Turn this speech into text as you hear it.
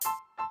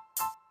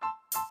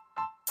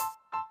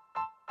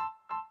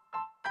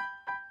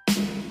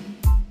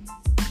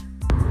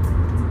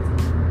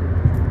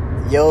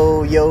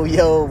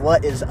Yo,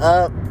 what is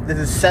up? This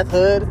is Seth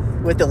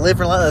Hood with the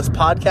Live Relentless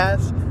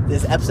podcast.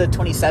 This is episode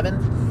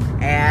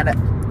 27, and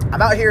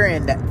I'm out here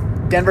in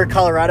Denver,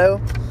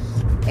 Colorado,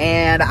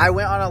 and I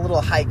went on a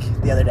little hike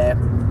the other day.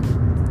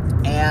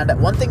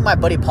 And one thing my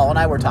buddy Paul and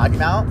I were talking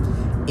about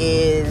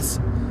is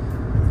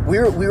we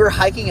were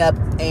hiking up,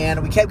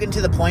 and we kept getting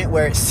to the point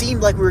where it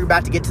seemed like we were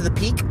about to get to the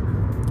peak,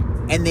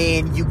 and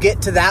then you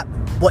get to that,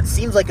 what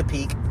seems like a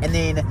peak, and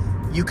then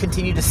you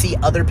continue to see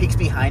other peaks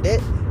behind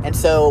it. And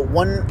so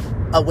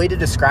a way to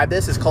describe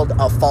this is called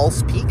a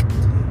false peak.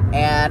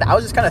 And I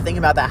was just kind of thinking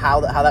about that,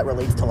 how that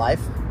relates to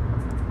life.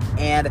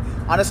 And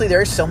honestly, there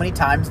are so many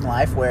times in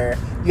life where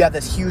you have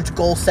this huge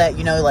goal set,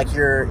 like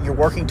you're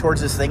working towards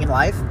this thing in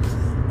life.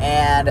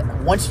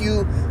 And once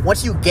you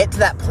get to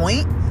that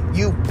point,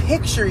 you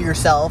picture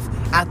yourself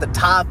at the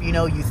top,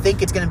 you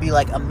think it's going to be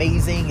like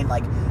amazing, and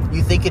like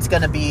you think it's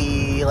going to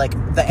be like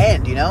the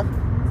end,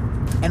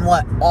 And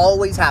what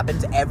always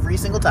happens every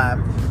single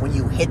time when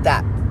you hit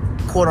that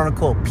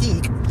quote-unquote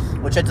peak,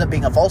 which ends up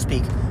being a false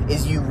peak,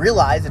 is you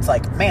realize it's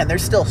like, man,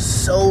 there's still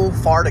so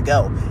far to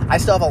go. I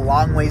still have a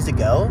long ways to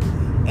go.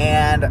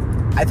 And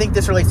I think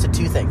this relates to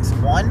two things.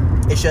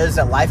 One, it shows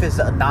that life is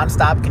a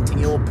nonstop,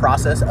 continual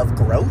process of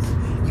growth.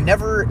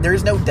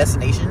 There's no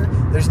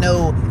destination. There's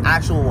no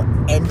actual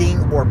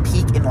ending or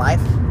peak in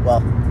life.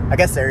 Well, I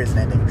guess there is an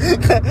ending.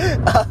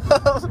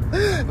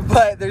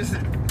 But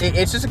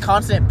it's just a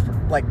constant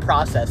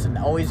process, and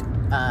always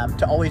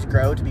to always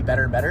grow, to be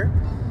better and better.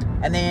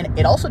 And then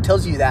it also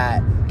tells you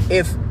that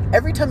if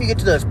every time you get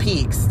to those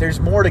peaks, there's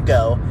more to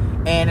go,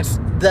 and it's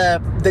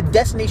the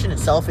destination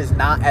itself is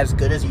not as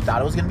good as you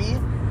thought it was going to be.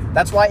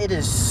 That's why it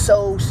is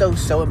so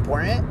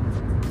important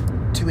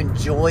to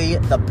enjoy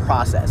the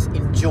process,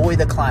 enjoy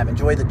the climb,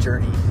 enjoy the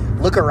journey.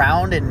 Look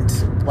around and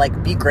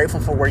be grateful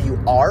for where you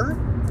are.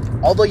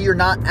 Although you're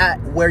not at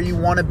where you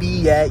want to be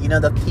yet,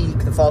 the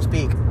peak, the false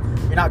peak,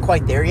 you're not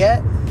quite there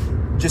yet.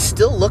 Just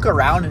still look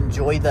around and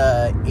enjoy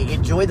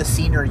the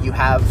scenery you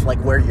have,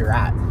 where you're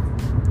at.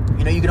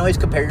 You can always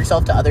compare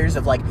yourself to others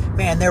of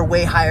man, they're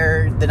way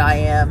higher than I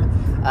am.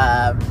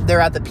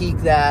 They're at the peak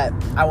that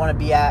I want to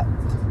be at.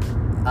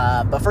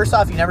 But first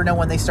off, you never know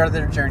when they started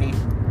their journey.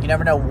 You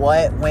never know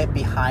what went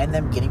behind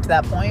them getting to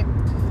that point.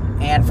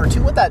 And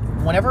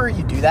whenever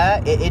you do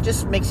that, it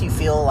just makes you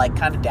feel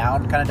kind of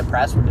down, kind of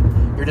depressed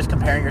when you're just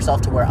comparing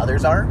yourself to where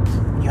others are.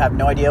 You have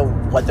no idea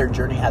what their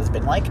journey has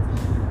been like.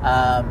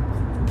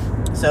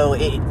 So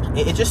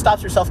it just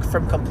stops yourself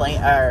from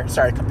comparing,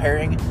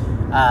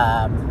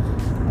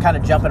 kind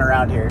of jumping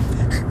around here.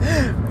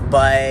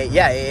 But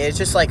yeah, it's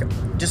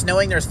just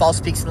knowing there's false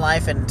peaks in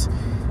life, and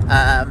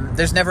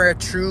there's never a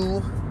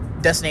true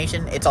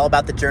destination. It's all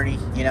about the journey,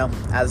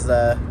 as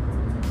the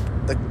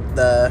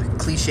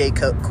cliche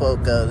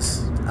quote goes.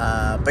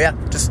 But yeah,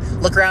 just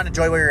look around,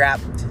 enjoy where you're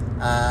at.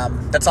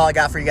 That's all I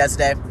got for you guys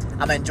today. I'm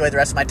gonna enjoy the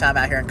rest of my time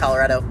out here in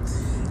Colorado.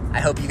 I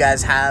hope you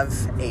guys have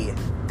a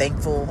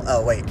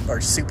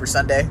Super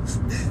Sunday,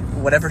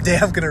 whatever day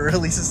I'm gonna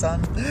release this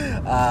on.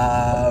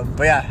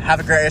 But yeah, have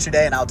a great rest of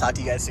your day, and I'll talk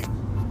to you guys soon.